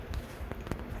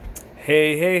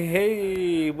Hey, hey,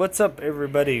 hey! What's up,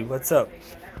 everybody? What's up?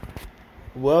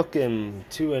 Welcome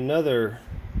to another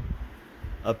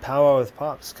A Pow-wow with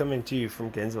Pops coming to you from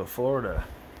Gainesville, Florida.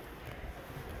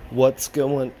 What's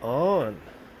going on?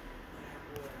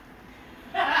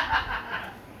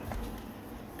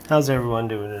 How's everyone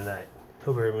doing tonight?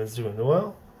 Hope everyone's doing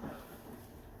well.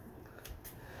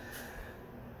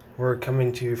 We're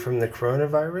coming to you from the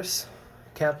coronavirus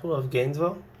capital of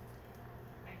Gainesville.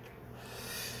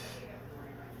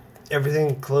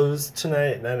 Everything closed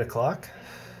tonight at 9 o'clock.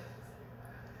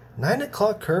 9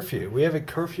 o'clock curfew. We have a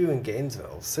curfew in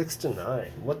Gainesville, 6 to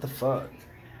 9. What the fuck?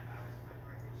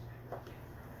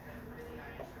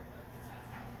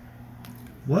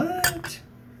 What?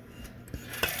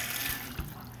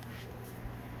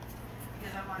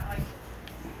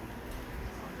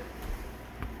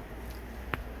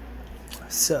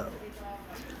 So,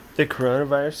 the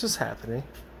coronavirus is happening.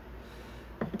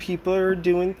 People are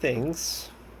doing things.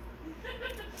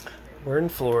 We're in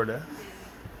Florida.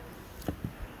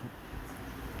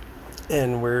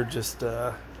 And we're just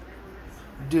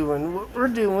doing what we're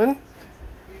doing.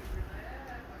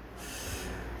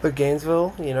 But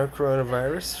Gainesville,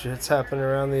 coronavirus, shit's happening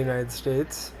around the United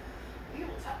States.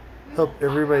 Hope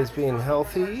everybody's being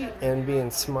healthy and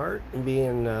being smart and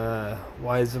being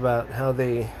wise about how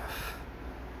they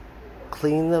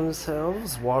clean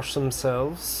themselves, wash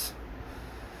themselves.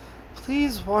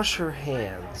 Please wash your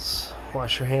hands.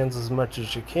 Wash your hands as much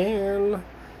as you can.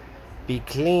 Be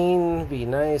clean, be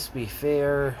nice, be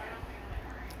fair.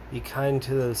 Be kind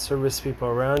to the service people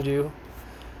around you.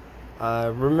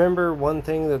 Remember one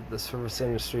thing, that the service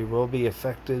industry will be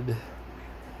affected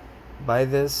by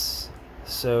this.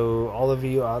 So all of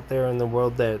you out there in the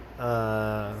world that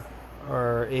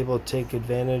are able to take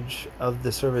advantage of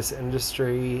the service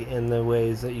industry in the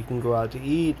ways that you can go out to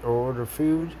eat or order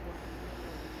food,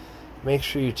 make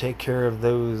sure you take care of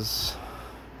those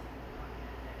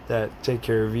that take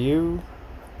care of you.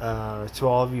 To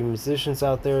all of you musicians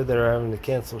out there that are having to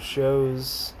cancel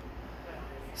shows,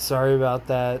 sorry about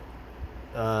that.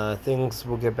 Things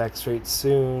will get back straight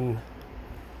soon.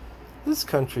 This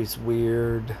country's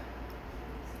weird.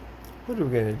 What are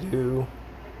we gonna do?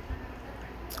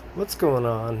 What's going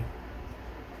on?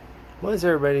 Why is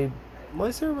everybody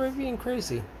being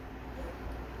crazy?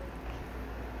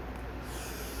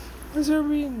 Why is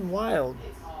everybody being wild?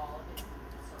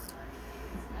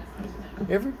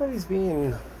 Everybody's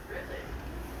being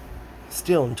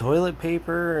stealing toilet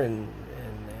paper and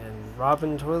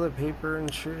robbing toilet paper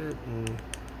and shit and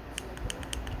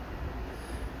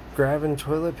grabbing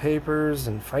toilet papers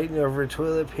and fighting over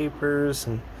toilet papers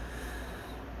and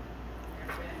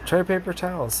try paper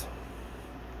towels.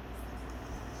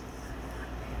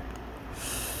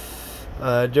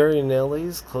 Dairy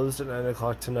Nelly's closed at 9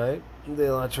 o'clock tonight.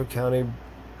 The Alachua County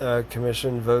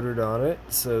Commission voted on it,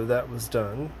 so that was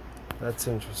done. That's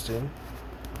interesting.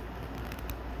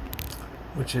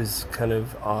 Which is kind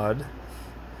of odd.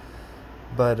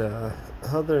 But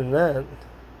other than that,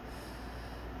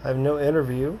 I have no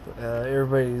interview.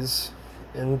 Everybody's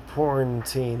in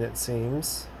quarantine, it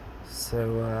seems.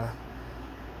 So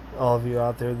all of you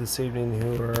out there this evening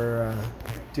who are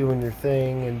doing your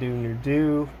thing and doing your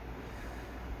due,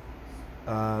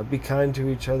 be kind to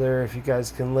each other. If you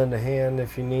guys can lend a hand,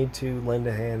 if you need to, lend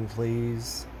a hand,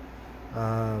 please.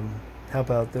 Help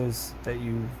out those that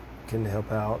you can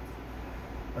help out.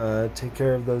 Take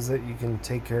care of those that you can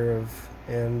take care of.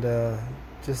 And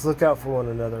just look out for one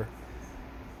another.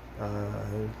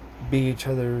 Be each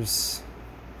other's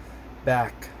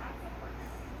back.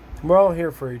 We're all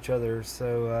here for each other.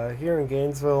 So here in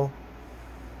Gainesville,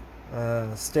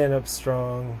 stand up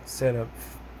strong, stand up,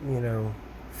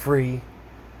 free,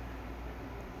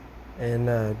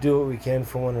 and do what we can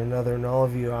for one another. And all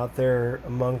of you out there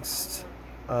amongst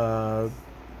the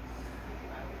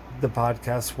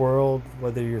podcast world,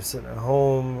 whether you're sitting at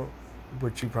home,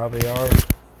 which you probably are.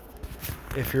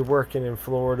 If you're working in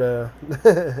Florida,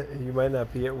 you might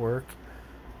not be at work.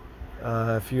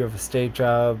 If you have a state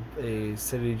job, a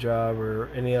city job, or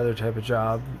any other type of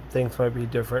job, things might be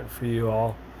different for you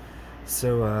all.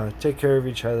 So take care of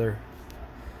each other.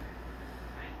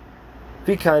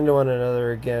 Be kind to one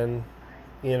another again.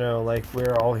 Like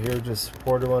we're all here to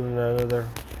support one another.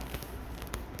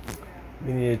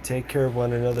 We need to take care of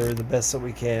one another the best that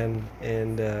we can,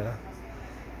 and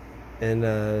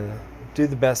do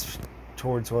the best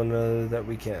towards one another that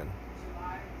we can.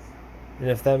 And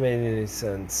if that made any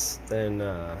sense, then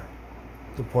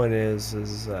the point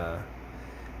is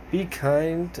be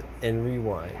kind and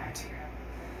rewind.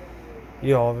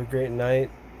 You all have a great night.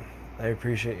 I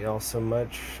appreciate you all so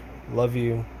much. Love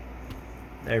you.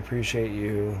 I appreciate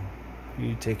you.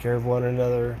 You take care of one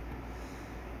another.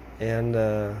 And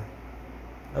I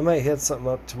might hit something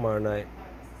up tomorrow night.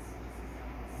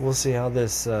 We'll see how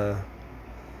this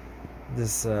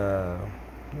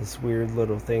weird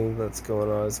little thing that's going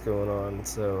on is going on.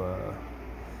 So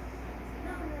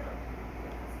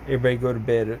everybody go to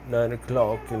bed at 9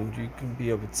 o'clock, and you can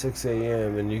be up at 6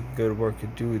 a.m. and you can go to work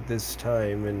and do it this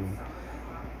time. And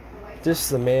just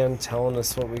the man telling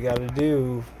us what we got to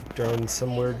do during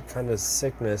some weird kind of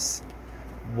sickness.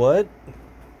 What?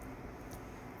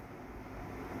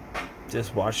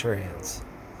 Just wash your hands.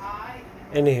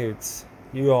 Anywho,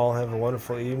 you all have a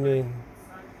wonderful evening.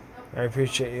 I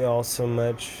appreciate you all so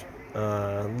much.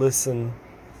 Listen,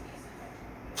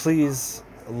 please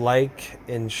like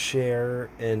and share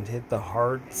and hit the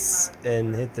hearts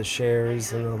and hit the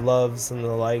shares and the loves and the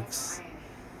likes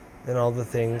and all the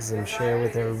things, and share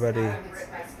with everybody.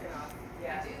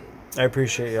 I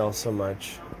appreciate you all so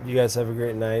much. You guys have a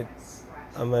great night.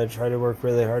 I'm going to try to work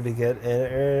really hard to get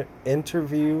an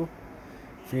interview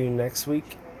for you next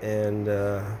week, and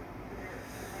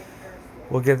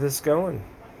we'll get this going.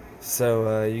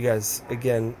 So you guys,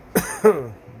 again,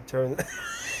 turn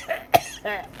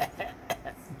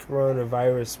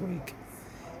coronavirus week.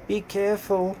 Be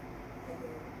careful.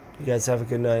 You guys have a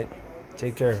good night.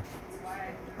 Take care.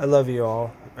 I love you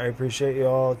all. I appreciate you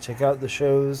all. Check out the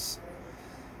shows.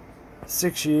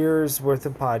 6 years worth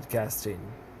of podcasting.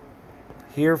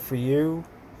 Here for you.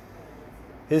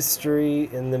 History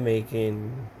in the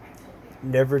making.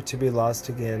 Never to be lost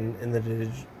again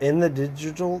in the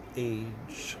digital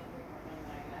age.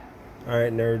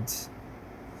 Alright, nerds.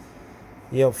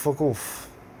 Yo, fuck off.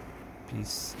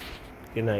 Peace.